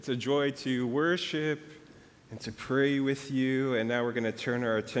It's a joy to worship and to pray with you. And now we're going to turn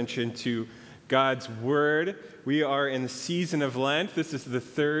our attention to God's Word. We are in the season of Lent. This is the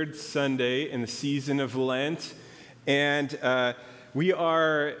third Sunday in the season of Lent. And we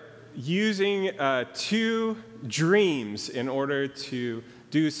are using two dreams in order to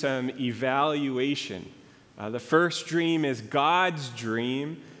do some evaluation. The first dream is God's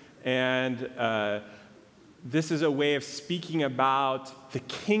dream, and this is a way of speaking about the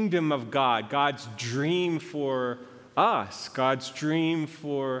kingdom of God, God's dream for us, God's dream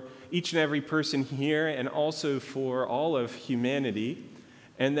for each and every person here, and also for all of humanity.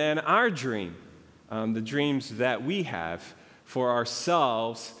 And then our dream, the dreams that we have for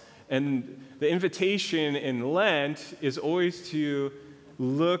ourselves. And the invitation in Lent is always to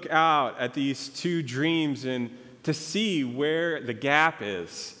look out at these two dreams and to see where the gap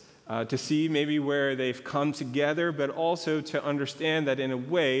is. To see maybe where they've come together, but also to understand that in a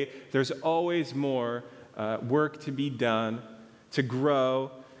way, there's always more work to be done, to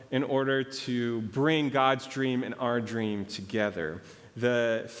grow, in order to bring God's dream and our dream together.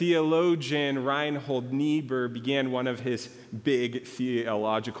 The theologian Reinhold Niebuhr began one of his big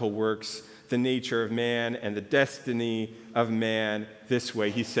theological works, The Nature of Man and the Destiny of Man, this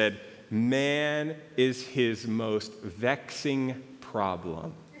way. He said, "Man is his most vexing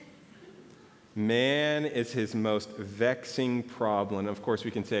problem." Man is his most vexing problem. Of course,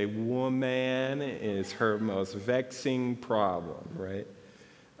 we can say woman is her most vexing problem, right?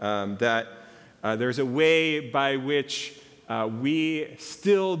 There's a way by which we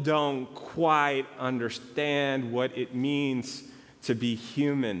still don't quite understand what it means to be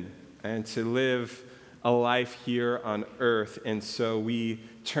human and to live a life here on earth. And so we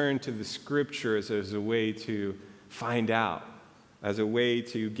turn to the scriptures as a way to find out, as a way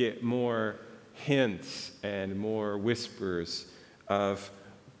to get more hints and more whispers of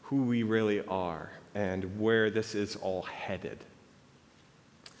who we really are and where this is all headed.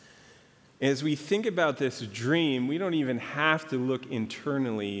 As we think about this dream, we don't even have to look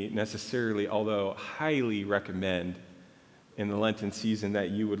internally necessarily, although highly recommend in the Lenten season that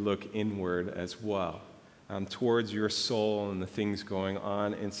you would look inward as well, towards your soul and the things going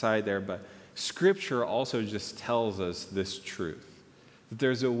on inside there. But Scripture also just tells us this truth. That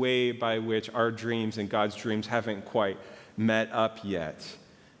there's a way by which our dreams and God's dreams haven't quite met up yet.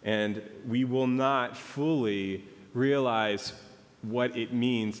 And we will not fully realize what it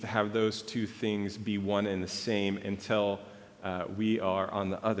means to have those two things be one and the same until we are on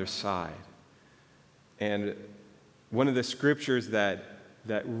the other side. And one of the scriptures that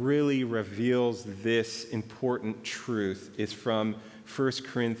really reveals this important truth is from 1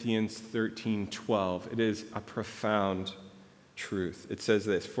 Corinthians 13:12. It is a profound truth. It says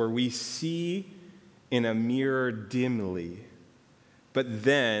this: "For we see in a mirror dimly, but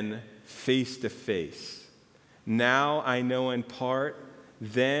then face to face. Now I know in part,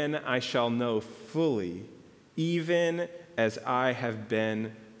 then I shall know fully, even as I have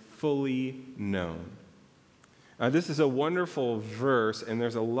been fully known." This is a wonderful verse, and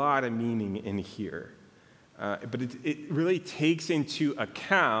there's a lot of meaning in here. But it really takes into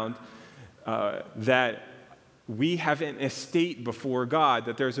account that we have an estate before God,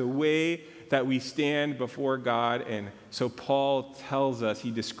 that there's a way that we stand before God. And so Paul tells us,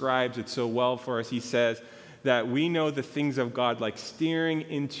 he describes it so well for us. He says that we know the things of God like staring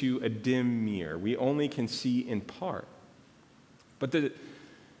into a dim mirror. We only can see in part. But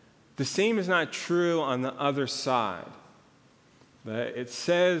the same is not true on the other side. It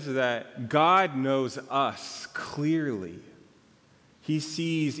says that God knows us clearly. He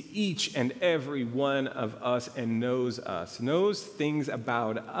sees each and every one of us and knows things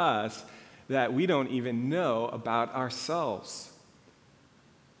about us that we don't even know about ourselves.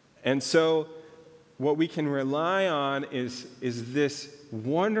 And so what we can rely on is this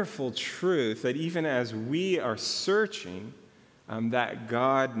wonderful truth that even as we are searching, that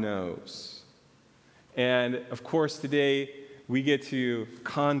God knows. And of course, today we get to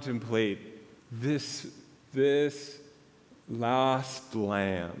contemplate this lost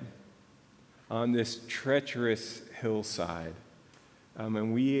lamb on this treacherous hillside.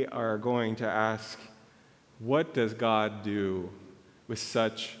 And we are going to ask, what does God do with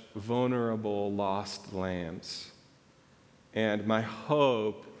such vulnerable lost lambs? And my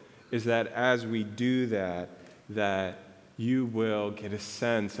hope is that as we do that you will get a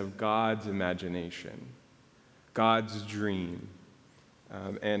sense of God's imagination, God's dream,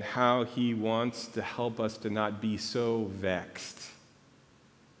 and how he wants to help us to not be so vexed.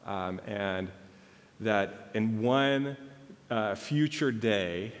 And that in one future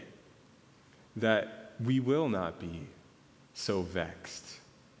day, that we will not be so vexed.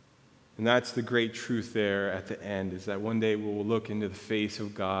 And that's the great truth there at the end, is that one day we will look into the face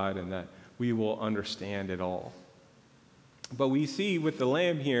of God and that we will understand it all. But we see with the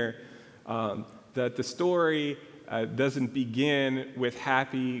lamb here that the story doesn't begin with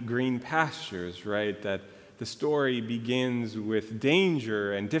happy green pastures, right? That the story begins with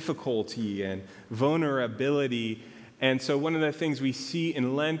danger and difficulty and vulnerability. And so one of the things we see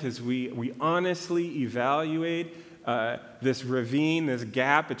in Lent is we honestly evaluate this ravine, this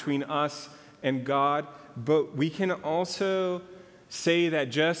gap between us and God. But we can also say that,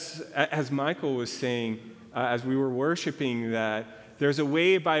 just as Michael was saying as we were worshiping, that there's a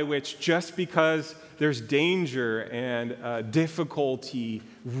way by which, just because there's danger and difficulty,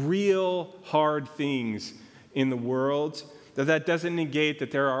 real hard things in the world, that doesn't negate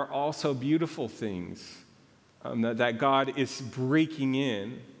that there are also beautiful things, that God is breaking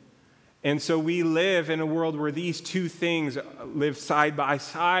in. And so we live in a world where these two things live side by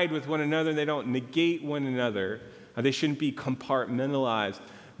side with one another. They don't negate one another. They shouldn't be compartmentalized.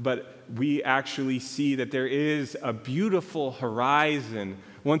 But we actually see that there is a beautiful horizon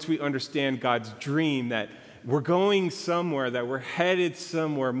once we understand God's dream, that we're going somewhere, that we're headed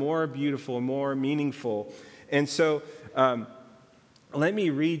somewhere more beautiful, more meaningful. And so let me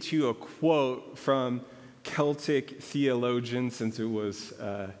read to you a quote from Celtic theologian, since it was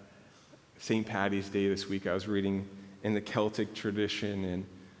St. Paddy's Day this week. I was reading in the Celtic tradition,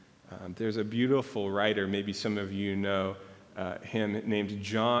 and there's a beautiful writer, maybe some of you know him, named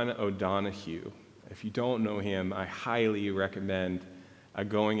John O'Donohue. If you don't know him, I highly recommend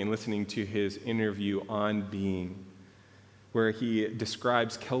going and listening to his interview on Being, where he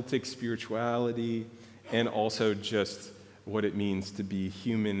describes Celtic spirituality and also just what it means to be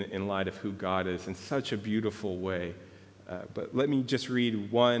human in light of who God is in such a beautiful way. But let me just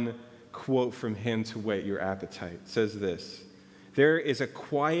read one quote from him to whet your appetite. It says this: "There is a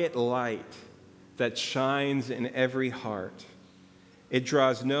quiet light that shines in every heart. It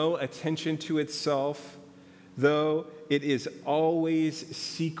draws no attention to itself, though it is always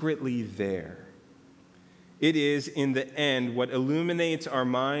secretly there. It is, in the end, what illuminates our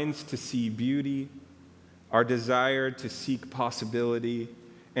minds to see beauty, our desire to seek possibility,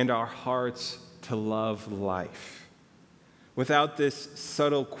 and our hearts to love life. Without this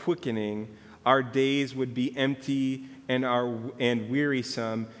subtle quickening, our days would be empty and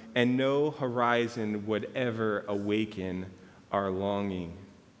wearisome, and no horizon would ever awaken our longing."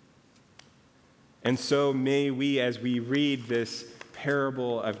 And so may we, as we read this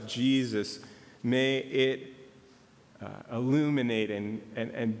parable of Jesus, may it illuminate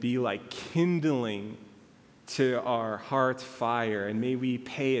and be like kindling to our heart's fire, and may we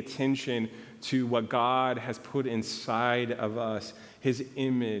pay attention to what God has put inside of us, his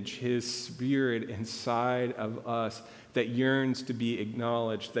image, his spirit inside of us, that yearns to be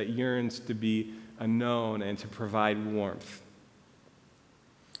acknowledged, that yearns to be known and to provide warmth.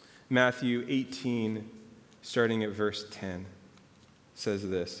 Matthew 18, starting at verse 10, says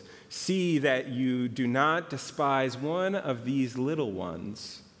this: "See that you do not despise one of these little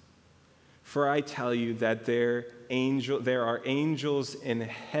ones, for I tell you that there are angels in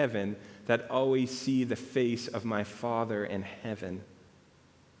heaven that always see the face of my Father in heaven.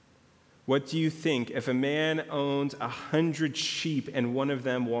 What do you think? If a man owns 100 sheep and one of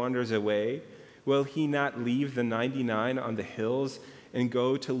them wanders away, will he not leave the 99 on the hills and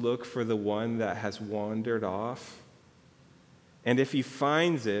go to look for the one that has wandered off? And if he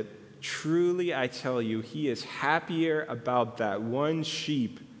finds it, truly I tell you, he is happier about that one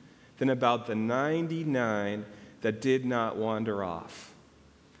sheep than about the 99 that did not wander off.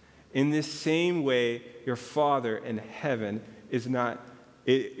 In this same way, your Father in heaven is not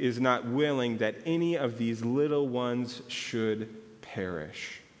willing that any of these little ones should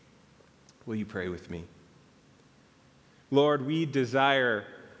perish." Will you pray with me? Lord, we desire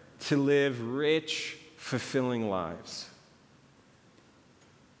to live rich, fulfilling lives,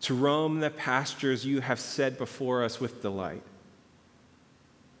 to roam the pastures you have set before us with delight.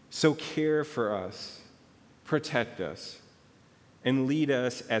 So care for us, protect us, and lead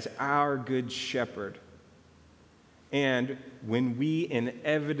us as our good shepherd. And when we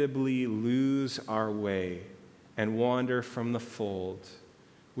inevitably lose our way and wander from the fold,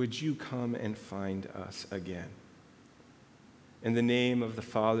 would you come and find us again? In the name of the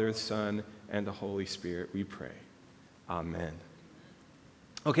Father, the Son, and the Holy Spirit, we pray. Amen.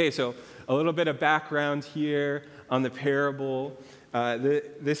 Okay, so a little bit of background here on the parable.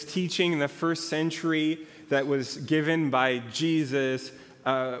 This teaching in the first century that was given by Jesus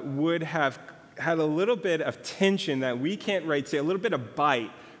would have had a little bit of tension that we can't say, a little bit of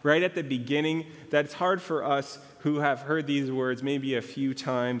bite right at the beginning, that's hard for us who have heard these words maybe a few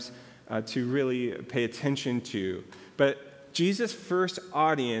times to really pay attention to. But Jesus' first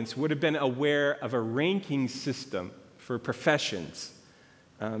audience would have been aware of a ranking system for professions.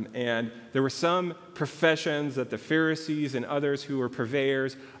 And there were some professions that the Pharisees and others who were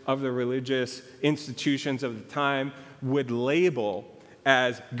purveyors of the religious institutions of the time would label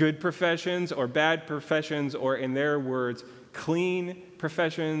as good professions or bad professions, or in their words, clean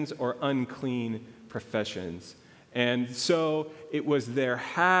professions or unclean professions. And so it was their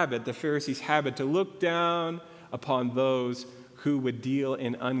habit, the Pharisees' habit, to look down upon those who would deal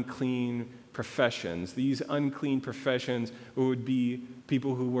in unclean professions. These unclean professions would be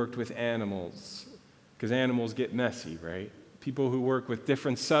people who worked with animals, because animals get messy, right? People who work with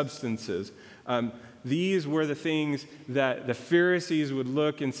different substances. These were the things that the Pharisees would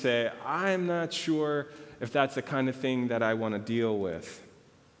look and say, I'm not sure if that's the kind of thing that I want to deal with.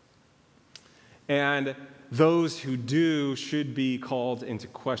 And those who do should be called into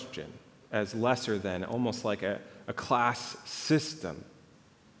question as lesser than, almost like a class system.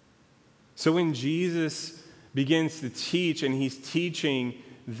 So when Jesus begins to teach, and he's teaching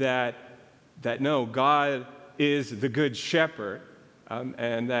that no, God is the good shepherd,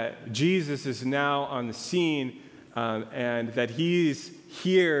 and that Jesus is now on the scene, and that he's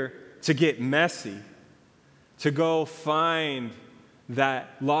here to get messy, to go find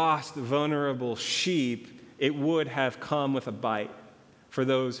that lost, vulnerable sheep, it would have come with a bite for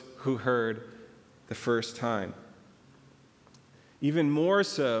those who heard the first time. Even more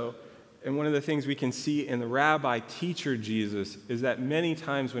so, and one of the things we can see in the rabbi teacher Jesus is that many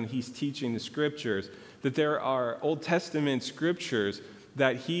times when he's teaching the scriptures, that there are Old Testament scriptures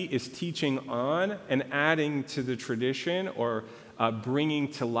that he is teaching on and adding to the tradition, or bringing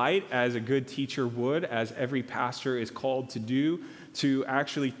to light, as a good teacher would, as every pastor is called to do, to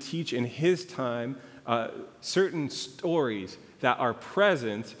actually teach in his time certain stories that are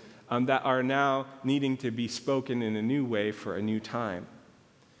present, that are now needing to be spoken in a new way for a new time.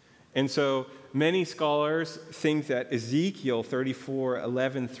 And so many scholars think that Ezekiel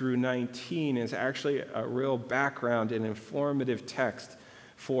 34:11 through 19 is actually a real background and informative text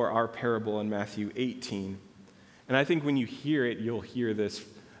for our parable in Matthew 18. And I think when you hear it, you'll hear this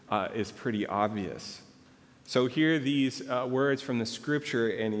is pretty obvious. So hear these words from the scripture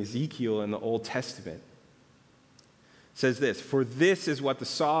in Ezekiel in the Old Testament. It says this, "For this is what the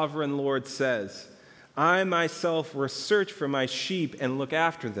sovereign Lord says, I myself will search for my sheep and look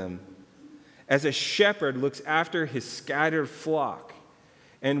after them, as a shepherd looks after his scattered flock.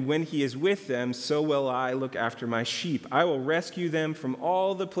 And when he is with them, so will I look after my sheep. I will rescue them from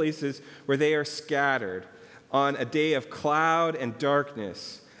all the places where they are scattered on a day of cloud and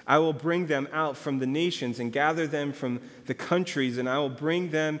darkness. I will bring them out from the nations and gather them from the countries, and I will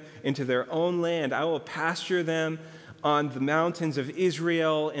bring them into their own land. I will pasture them on the mountains of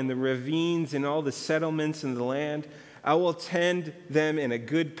Israel, in the ravines, and all the settlements in the land. I will tend them in a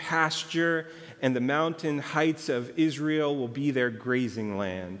good pasture, and the mountain heights of Israel will be their grazing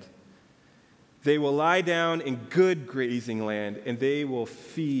land. They will lie down in good grazing land, and they will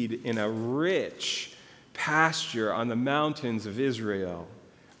feed in a rich pasture on the mountains of Israel.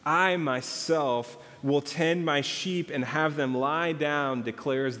 I myself will tend my sheep and have them lie down,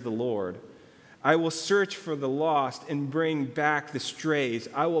 declares the Lord. I will search for the lost and bring back the strays.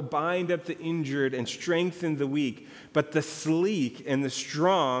 I will bind up the injured and strengthen the weak, but the sleek and the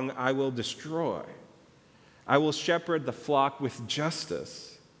strong I will destroy. I will shepherd the flock with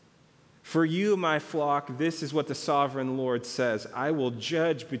justice. For you, my flock, this is what the sovereign Lord says. I will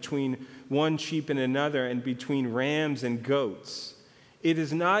judge between one sheep and another, and between rams and goats. It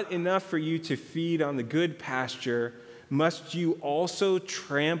is not enough for you to feed on the good pasture. Must you also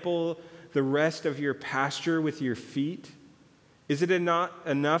trample the rest of your pasture with your feet? Is it not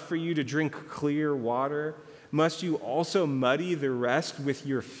enough for you to drink clear water? Must you also muddy the rest with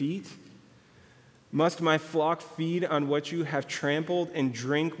your feet? Must my flock feed on what you have trampled and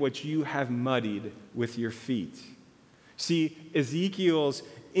drink what you have muddied with your feet? See, Ezekiel's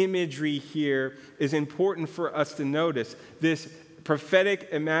imagery here is important for us to notice. This prophetic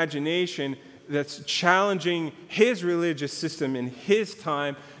imagination that's challenging his religious system in his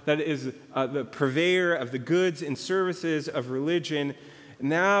time, that is the purveyor of the goods and services of religion.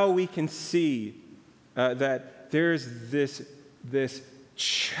 Now we can see that there's this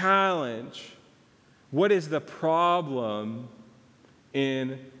challenge. What is the problem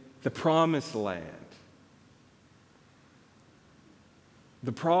in the promised land?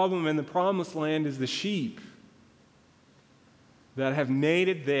 The problem in the promised land is the sheep that have made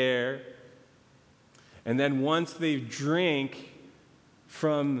it there, and then once they drink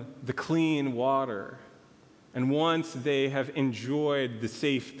from the clean water, and once they have enjoyed the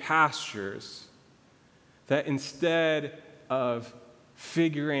safe pastures, that instead of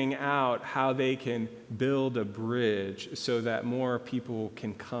figuring out how they can build a bridge so that more people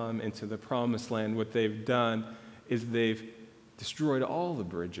can come into the promised land, what they've done is they've destroyed all the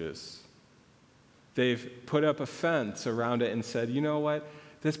bridges. They've put up a fence around it and said, you know what?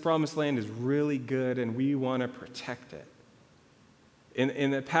 This promised land is really good and we want to protect it.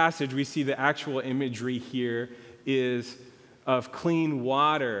 In the passage, we see the actual imagery here is of clean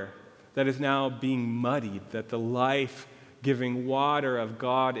water that is now being muddied, that the life-giving water of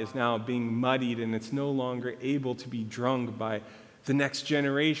God is now being muddied, and it's no longer able to be drunk by the next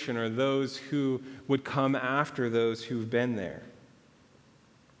generation or those who would come after those who've been there.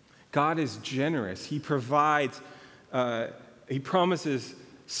 God is generous. He provides, he promises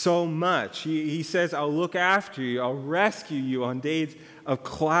so much. He says, I'll look after you. I'll rescue you on days of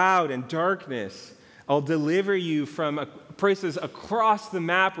cloud and darkness. I'll deliver you from places across the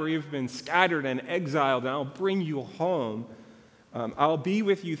map where you've been scattered and exiled, and I'll bring you home. I'll be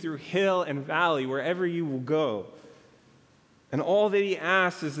with you through hill and valley, wherever you will go. And all that he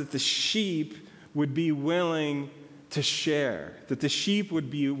asks is that the sheep would be willing to share, that the sheep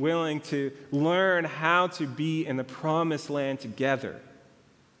would be willing to learn how to be in the promised land together.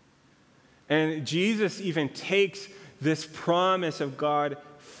 And Jesus even takes this promise of God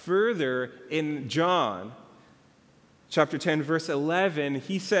further in John chapter 10, verse 11.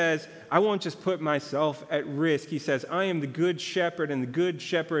 He says, I won't just put myself at risk. He says, I am the good shepherd, and the good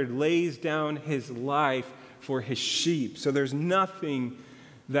shepherd lays down his life for his sheep. So there's nothing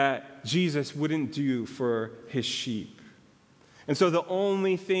that Jesus wouldn't do for his sheep. And so the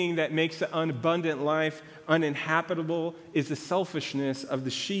only thing that makes the abundant life uninhabitable is the selfishness of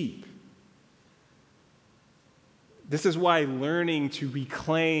the sheep. This is why learning to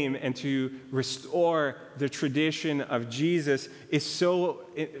reclaim and to restore the tradition of Jesus is so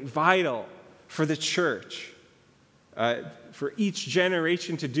vital for the church, for each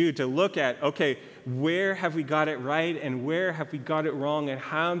generation to do, to look at, okay, where have we got it right and where have we got it wrong, and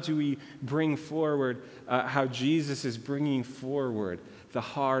how do we bring forward how Jesus is bringing forward the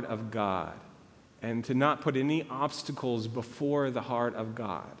heart of God, and to not put any obstacles before the heart of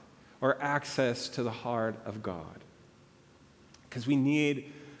God or access to the heart of God. Because we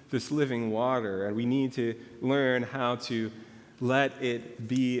need this living water, and we need to learn how to let it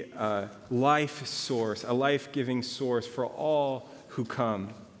be a life source, a life-giving source for all who come.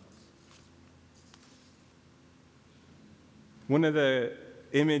 One of the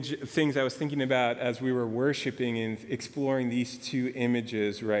things I was thinking about as we were worshiping and exploring these two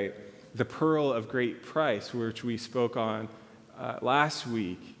images, right? The pearl of great price, which we spoke on last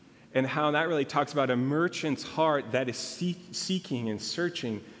week, and how that really talks about a merchant's heart that is seeking and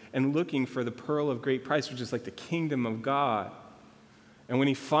searching and looking for the pearl of great price, which is like the kingdom of God. And when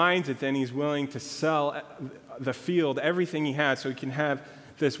he finds it, then he's willing to sell the field, everything he has, so he can have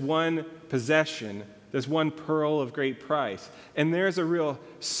this one possession, this one pearl of great price. And there's a real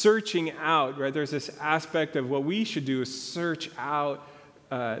searching out, right? There's this aspect of what we should do is search out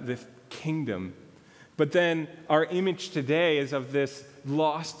the kingdom. But then our image today is of this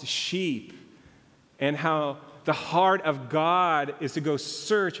lost sheep, and how the heart of God is to go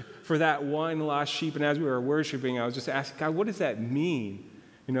search for that one lost sheep. And as we were worshiping, I was just asking, God, what does that mean?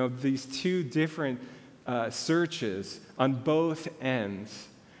 You know, these two different searches on both ends.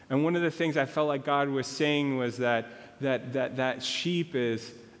 And one of the things I felt like God was saying was that sheep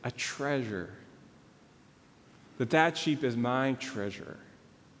is a treasure. That sheep is my treasure.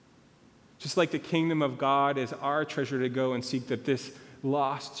 Just like the kingdom of God is our treasure to go and seek, that this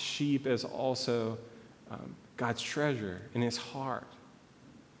lost sheep is also God's treasure in his heart.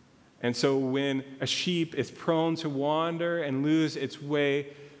 And so when a sheep is prone to wander and lose its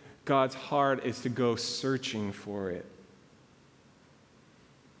way, God's heart is to go searching for it.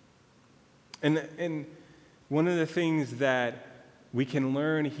 And one of the things that we can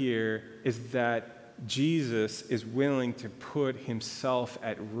learn here is that Jesus is willing to put himself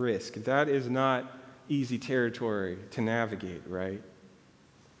at risk. That is not easy territory to navigate, right?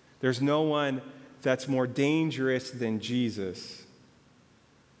 There's no one that's more dangerous than Jesus.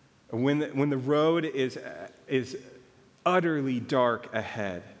 When the road is utterly dark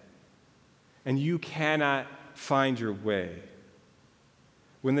ahead and you cannot find your way,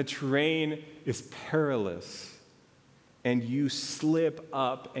 when the terrain is perilous and you slip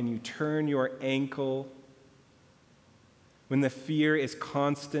up and you turn your ankle, when the fear is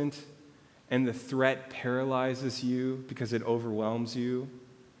constant and the threat paralyzes you because it overwhelms you,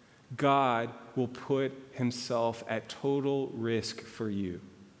 God will put himself at total risk for you.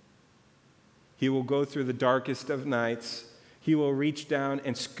 He will go through the darkest of nights. He will reach down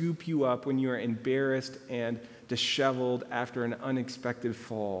and scoop you up when you are embarrassed and disheveled after an unexpected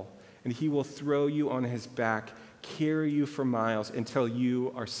fall. And he will throw you on his back, carry you for miles until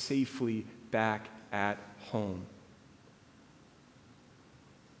you are safely back at home.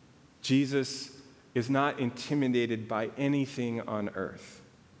 Jesus is not intimidated by anything on earth.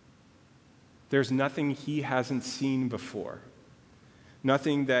 There's nothing he hasn't seen before,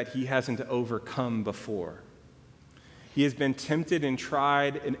 nothing that he hasn't overcome before. He has been tempted and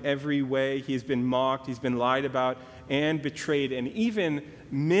tried in every way. He has been mocked, he's been lied about and betrayed and even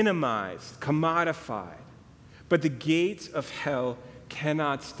minimized, commodified. But the gates of hell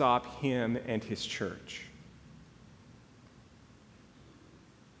cannot stop him and his church.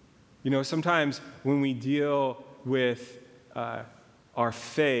 You know, sometimes when we deal with our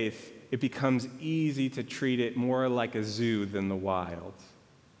faith, it becomes easy to treat it more like a zoo than the wild.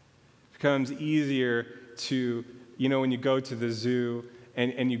 It becomes easier to, when you go to the zoo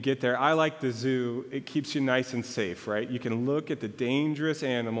and you get there, I like the zoo, it keeps you nice and safe, right? You can look at the dangerous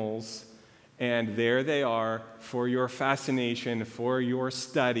animals, and there they are for your fascination, for your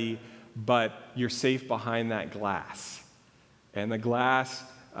study, but you're safe behind that glass. And the glass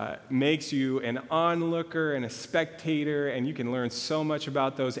makes you an onlooker and a spectator, and you can learn so much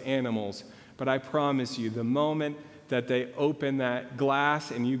about those animals. But I promise you, the moment that they open that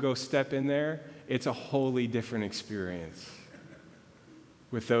glass and you go step in there, it's a wholly different experience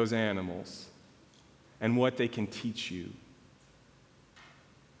with those animals and what they can teach you.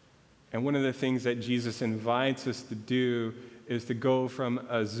 And one of the things that Jesus invites us to do is to go from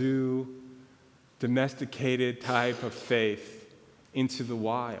a zoo, domesticated type of faith into the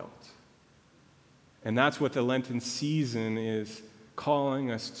wild. And that's what the Lenten season is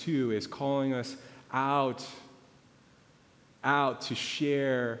calling us to, is calling us out to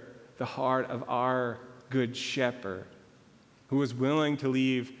share the heart of our good shepherd, who is willing to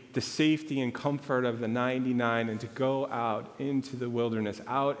leave the safety and comfort of the 99 and to go out into the wilderness,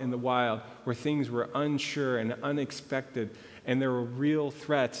 out in the wild, where things were unsure and unexpected, and there were real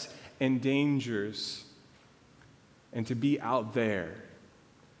threats and dangers, and to be out there,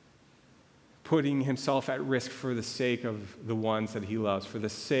 putting himself at risk for the sake of the ones that he loves, for the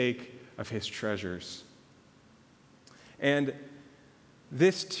sake of his treasures. And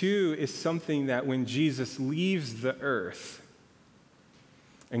this, too, is something that when Jesus leaves the earth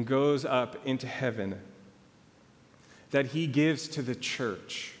and goes up into heaven, that he gives to the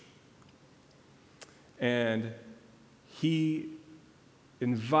church. And he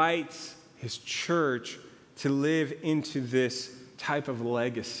invites his church to live into this type of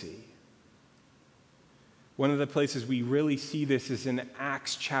legacy. One of the places we really see this is in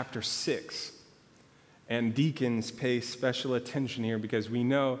Acts chapter 6. And deacons pay special attention here because we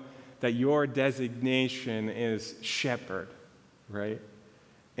know that your designation is shepherd, right?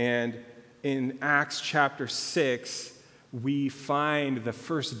 And in Acts chapter 6, we find the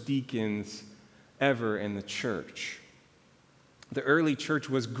first deacons ever in the church. The early church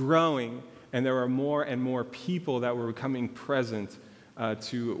was growing, and there were more and more people that were becoming present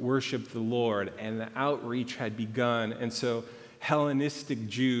to worship the Lord, and the outreach had begun. And so Hellenistic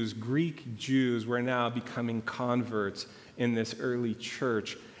Jews, Greek Jews, were now becoming converts in this early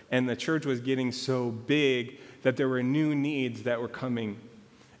church. And the church was getting so big that there were new needs that were coming.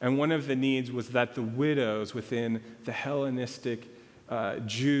 And one of the needs was that the widows within the Hellenistic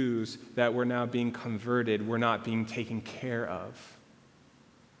Jews that were now being converted were not being taken care of.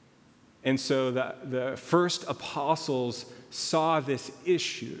 And so the first apostles saw this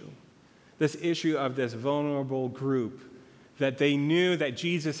issue of this vulnerable group that they knew that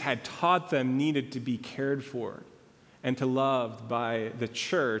Jesus had taught them needed to be cared for and to loved by the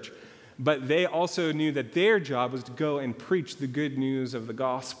church, but they also knew that their job was to go and preach the good news of the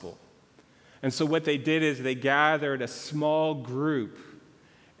gospel. And so what they did is they gathered a small group,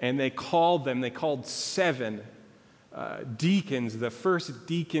 and they called 7 deacons, the first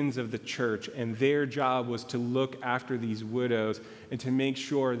deacons of the church, and their job was to look after these widows and to make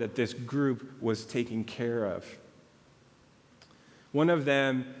sure that this group was taken care of. One of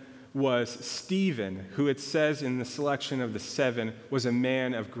them was Stephen, who it says in the selection of the 7 was a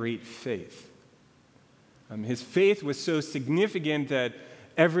man of great faith. His faith was so significant that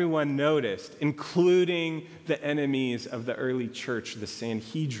everyone noticed, including the enemies of the early church, the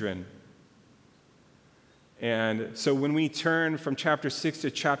Sanhedrin. And so when we turn from chapter 6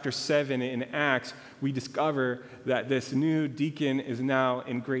 to chapter 7 in Acts, we discover that this new deacon is now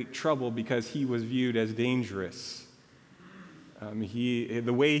in great trouble because he was viewed as dangerous.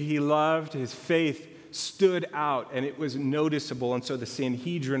 The way he loved, his faith stood out and it was noticeable, and so the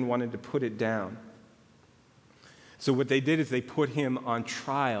Sanhedrin wanted to put it down. So what they did is they put him on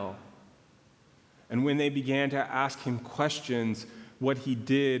trial. And when they began to ask him questions, what he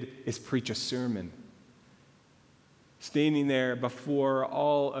did is preach a sermon. Standing there before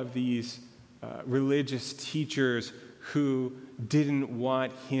all of these religious teachers who didn't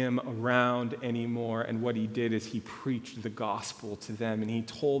want him around anymore. And what he did is he preached the gospel to them, and he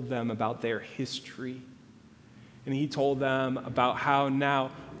told them about their history. And he told them about how now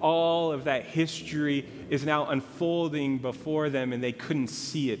all of that history is now unfolding before them, and they couldn't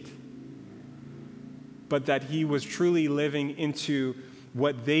see it. But that he was truly living into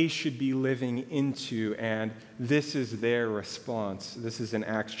what they should be living into, and this is their response. This is in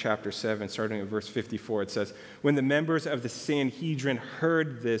Acts chapter 7, starting at verse 54. It says, "When the members of the Sanhedrin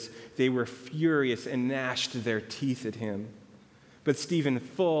heard this, they were furious and gnashed their teeth at him. But Stephen,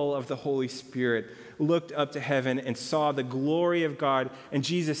 full of the Holy Spirit, looked up to heaven and saw the glory of God and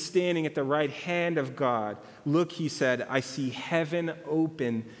Jesus standing at the right hand of God. 'Look,' he said, 'I see heaven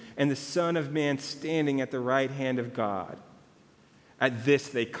open and the Son of Man standing at the right hand of God.' At this,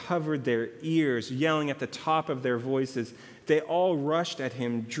 they covered their ears, yelling at the top of their voices. They all rushed at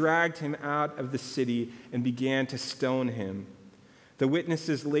him, dragged him out of the city, and began to stone him. The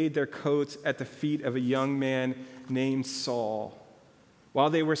witnesses laid their coats at the feet of a young man named Saul.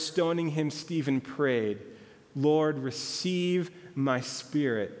 While they were stoning him, Stephen prayed, 'Lord, receive my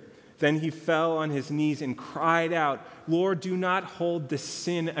spirit.' Then he fell on his knees and cried out, 'Lord, do not hold this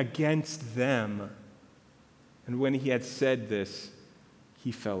sin against them.' And when he had said this,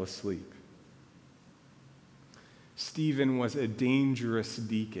 he fell asleep." Stephen was a dangerous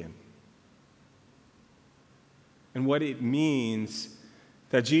deacon. And what it means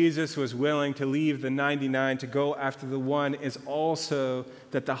that Jesus was willing to leave the 99 to go after the one is also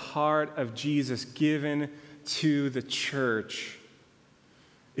that the heart of Jesus given to the church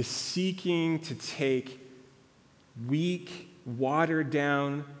is seeking to take weak,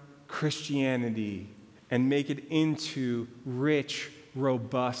 watered-down Christianity and make it into rich,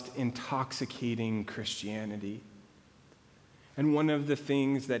 robust, intoxicating Christianity. And one of the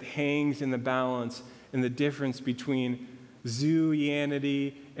things that hangs in the balance and the difference between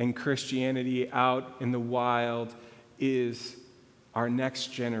Zooianity and Christianity out in the wild is our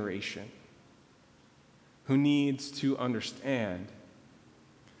next generation, who needs to understand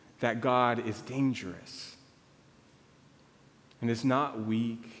that God is dangerous and is not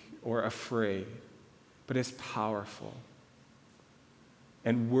weak or afraid, but is powerful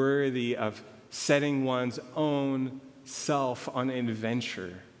and worthy of setting one's own self on an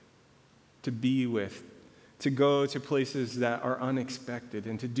adventure to be with, to go to places that are unexpected,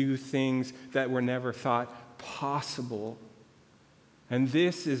 and to do things that were never thought possible. And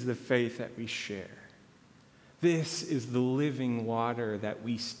this is the faith that we share. This is the living water that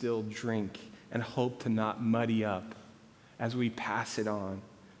we still drink and hope to not muddy up as we pass it on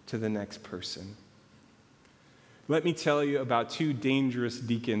to the next person. Let me tell you about two dangerous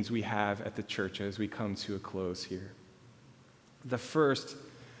deacons we have at the church as we come to a close here. The first,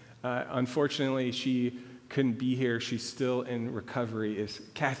 unfortunately, she couldn't be here. She's still in recovery, is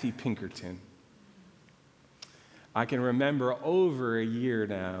Kathy Pinkerton. I can remember over a year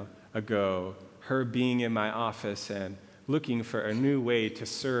now ago her being in my office and looking for a new way to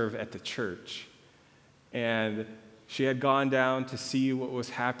serve at the church. And she had gone down to see what was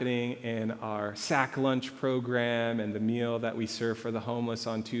happening in our sack lunch program and the meal that we serve for the homeless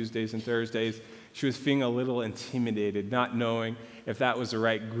on Tuesdays and Thursdays. She was feeling a little intimidated, not knowing if that was the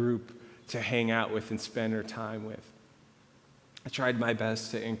right group to hang out with and spend her time with. I tried my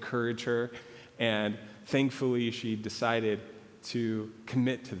best to encourage her, and thankfully she decided to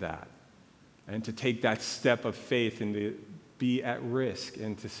commit to that and to take that step of faith and to be at risk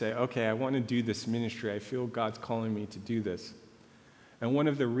and to say, okay, I want to do this ministry. I feel God's calling me to do this. And one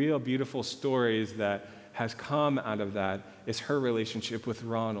of the real beautiful stories that has come out of that is her relationship with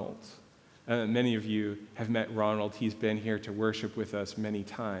Ronald. Many of you have met Ronald. He's been here to worship with us many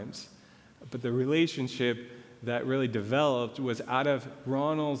times. But the relationship that really developed was out of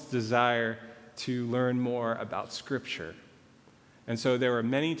Ronald's desire to learn more about Scripture. And so there were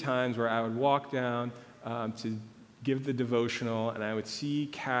many times where I would walk down to give the devotional, and I would see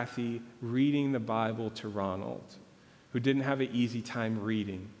Kathy reading the Bible to Ronald, who didn't have an easy time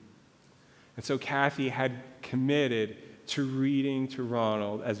reading. And so Kathy had committed to reading to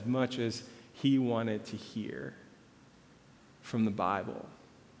Ronald as much as he wanted to hear from the Bible.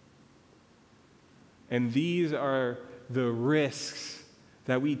 And these are the risks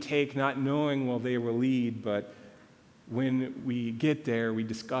that we take, not knowing where they will lead, but when we get there, we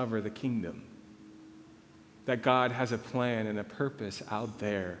discover the kingdom. that God has a plan and a purpose out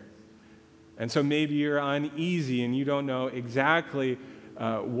there. And so maybe you're uneasy and you don't know exactly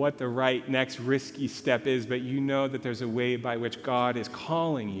what the right next risky step is, but you know that there's a way by which God is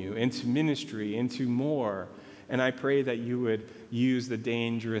calling you into ministry, into more. And I pray that you would use the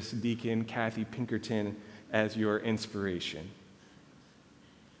dangerous deacon, Kathy Pinkerton, as your inspiration.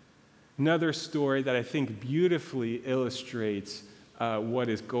 Another story that I think beautifully illustrates what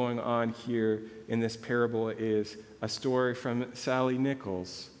is going on here in this parable is a story from Sally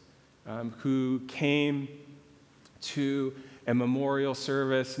Nichols, who came to a memorial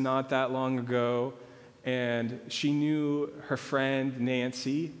service not that long ago, and she knew her friend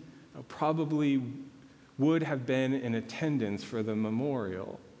Nancy probably would have been in attendance for the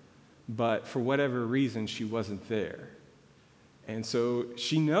memorial, but for whatever reason, she wasn't there. And so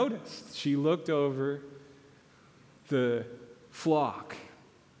she noticed. She looked over the flock,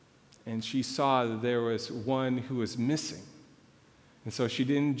 and she saw that there was one who was missing. And so she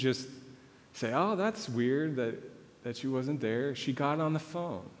didn't just say, oh, that's weird that she wasn't there. She got on the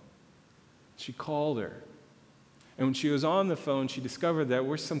phone. She called her. And when she was on the phone, she discovered that there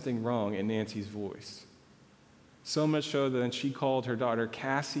was something wrong in Nancy's voice. So much so that then she called her daughter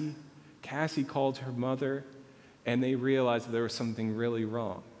Cassie. Cassie called her mother, and they realized that there was something really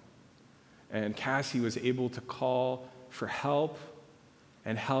wrong. And Cassie was able to call for help,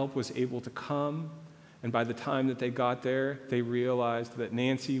 and help was able to come. And by the time that they got there, they realized that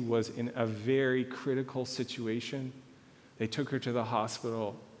Nancy was in a very critical situation. They took her to the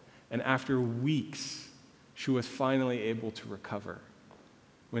hospital, and after weeks, she was finally able to recover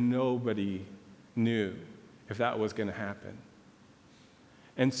when nobody knew if that was going to happen.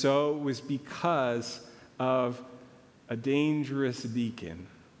 And so it was because of a dangerous deacon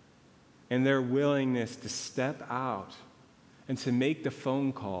and their willingness to step out and to make the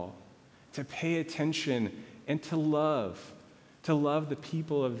phone call, to pay attention and to love the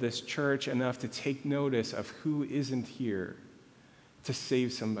people of this church enough to take notice of who isn't here, to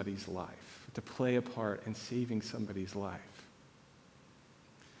save somebody's life, to play a part in saving somebody's life.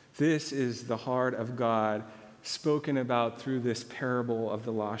 This is the heart of God spoken about through this parable of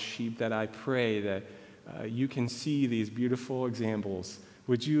the lost sheep, that I pray that you can see these beautiful examples.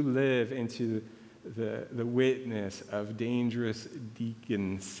 Would you live into the witness of dangerous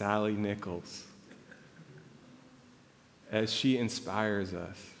deacon Sally Nichols as she inspires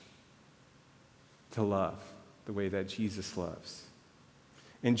us to love the way that Jesus loves.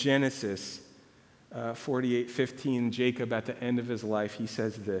 In Genesis 48:15, Jacob, at the end of his life, he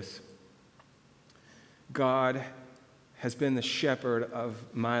says this: God has been the shepherd of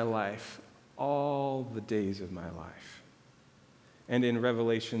my life all the days of my life. And in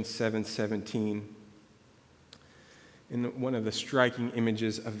Revelation 7:17, in one of the striking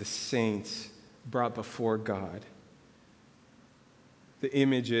images of the saints brought before God, the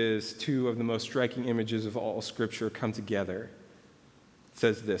images, two of the most striking images of all Scripture, come together. It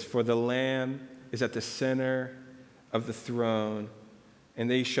says this: for the Lamb is at the center of the throne, and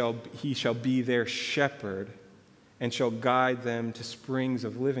he shall be their shepherd, and shall guide them to springs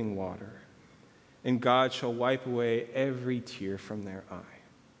of living water. And God shall wipe away every tear from their eye.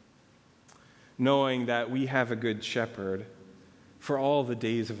 Knowing that we have a good shepherd for all the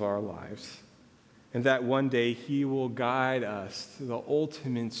days of our lives, and that one day he will guide us to the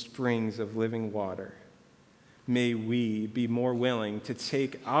ultimate springs of living water, may we be more willing to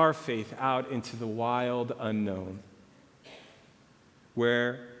take our faith out into the wild unknown,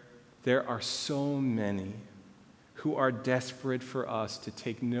 where there are so many who are desperate for us to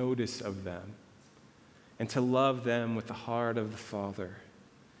take notice of them and to love them with the heart of the Father,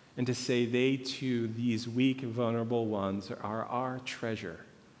 and to say they too, these weak and vulnerable ones, are our treasure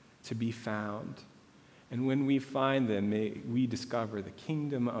to be found. And when we find them, may we discover the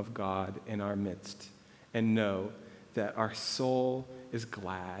kingdom of God in our midst and know that our soul is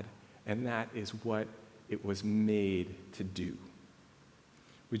glad, and that is what it was made to do.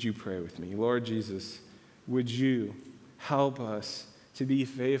 Would you pray with me? Lord Jesus, would you help us to be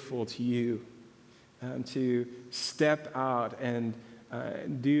faithful to you, to step out and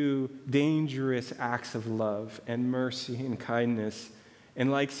do dangerous acts of love and mercy and kindness. And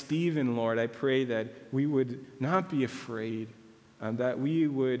like Stephen, Lord, I pray that we would not be afraid, that we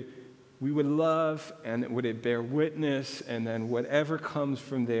would love, and would it bear witness, and then whatever comes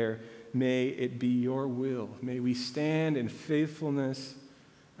from there, may it be your will. May we stand in faithfulness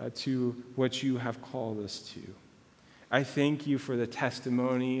to what you have called us to. I thank you for the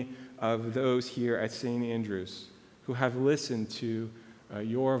testimony of those here at St. Andrew's who have listened to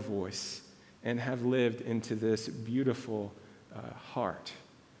your voice and have lived into this beautiful heart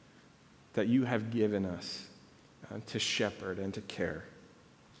that you have given us. to shepherd and to care.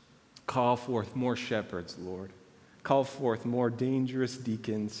 Call forth more shepherds, Lord. Call forth more dangerous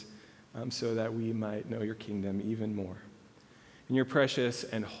deacons so that we might know your kingdom even more. In your precious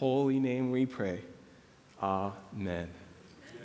and holy name we pray. Amen.